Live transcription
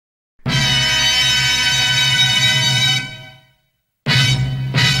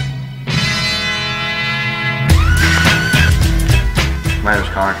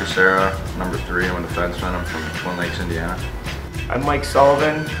Marcus Serra, number 3. I'm a defenseman. I'm from Twin Lakes, Indiana. I'm Mike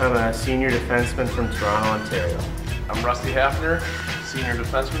Sullivan. I'm a senior defenseman from Toronto, Ontario. I'm Rusty Hafner, senior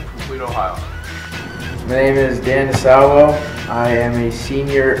defenseman from Toledo, Ohio. My name is Dan DeSalvo. I am a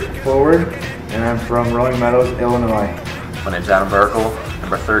senior forward, and I'm from Rolling Meadows, Illinois. My name's Adam Burkle,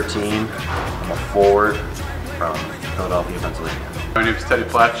 number 13. I'm a forward from Philadelphia, Pennsylvania. My name is Teddy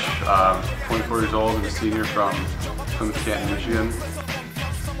Pletch. 24 years old. I'm a senior from Canton, Michigan.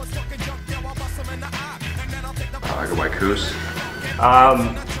 I go by Coos.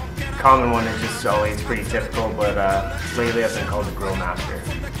 Common one is just Sully. It's pretty typical, but lately I've been called the Grill Master.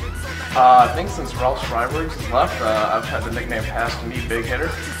 I think since Ralph Schreiberg's left, I've had the nickname passed to me, Big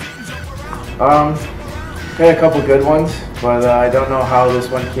Hitter. Got a couple good ones, but I don't know how this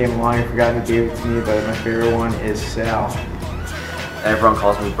one came along. I forgot who gave it to me, but my favorite one is Sal. Everyone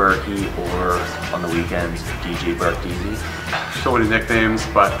calls me Berkey, or on the weekends, DJ Berkey. So many nicknames,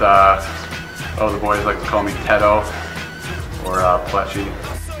 but the boys like to call me Tedo or Pletchy.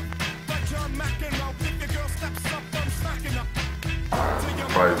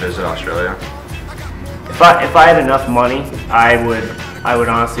 Probably visit Australia. If I had enough money, I would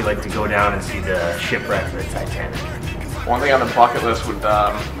honestly like to go down and see the shipwreck of the Titanic. One thing on the bucket list would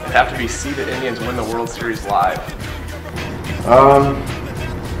have to be see the Indians win the World Series live.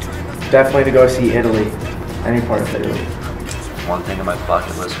 Definitely to go see Italy, any part of Italy. One thing on my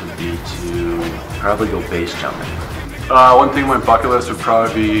bucket list would be to probably go base jumping. One thing on my bucket list would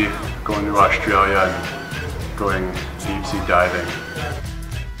probably be going to Australia and going deep sea diving.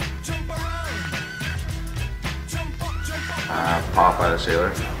 Popeye the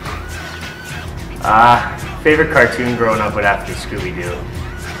Sailor. Favorite cartoon growing up would have to be Scooby-Doo.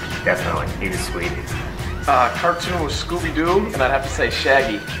 Definitely, he was sweet. Cartoon was Scooby-Doo, and I'd have to say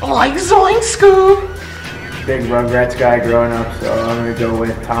Shaggy. Like Zoink Scoob! Big Rugrats guy growing up, so I'm going to go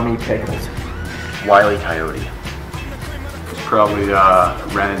with Tommy Pickles. Wile E. Coyote. It's probably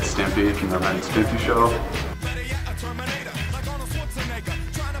Ren and Stimpy from the Ren and Stimpy show.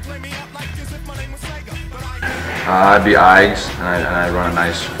 I'd be Eigs, and I'd run a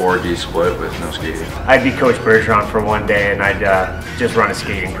nice 4D split with no skating. I'd be Coach Bergeron for one day, and I'd just run a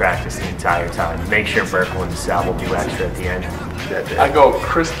skating practice the entire time. Make sure Burkle and Sal will do extra at the end. I'd go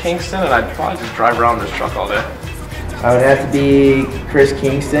Chris Kingston, and I'd probably just drive around in this truck all day. I would have to be Chris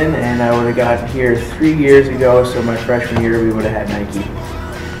Kingston, and I would have gotten here 3 years ago, so my freshman year we would have had Nike.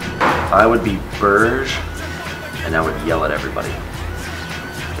 I would be Burge, and I would yell at everybody.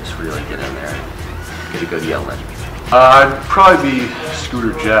 Just really get in there and get a good yelling. I'd probably be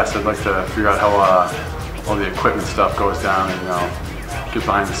Scooter Jess. I'd like to figure out how all the equipment stuff goes down and, get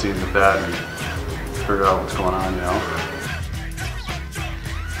behind the scenes with that and figure out what's going on,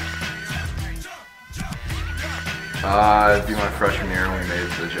 It'd be my freshman year when we made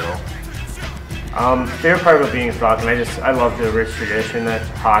it to the Joe. Favorite part about being a Falcon, I love the rich tradition that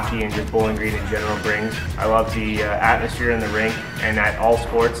hockey and just Bowling Green in general brings. I love the atmosphere in the rink and at all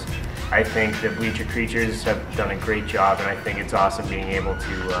sports. I think the Bleacher Creatures have done a great job, and I think it's awesome being able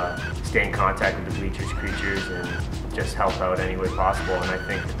to stay in contact with the Bleachers Creatures and just help out any way possible, and I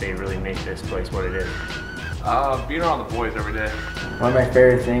think that they really make this place what it is. Being around the boys every day. One of my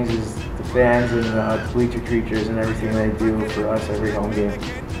favorite things is the fans and the Bleacher Creatures and everything they do for us every home game.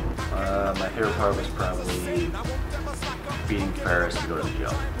 My favorite part was probably beating Ferris to go to the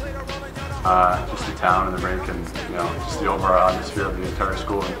Joe. Just the town and the rink and, just the overall atmosphere of the entire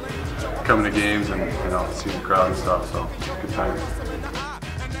school and coming to games and, seeing the crowd and stuff, so good time.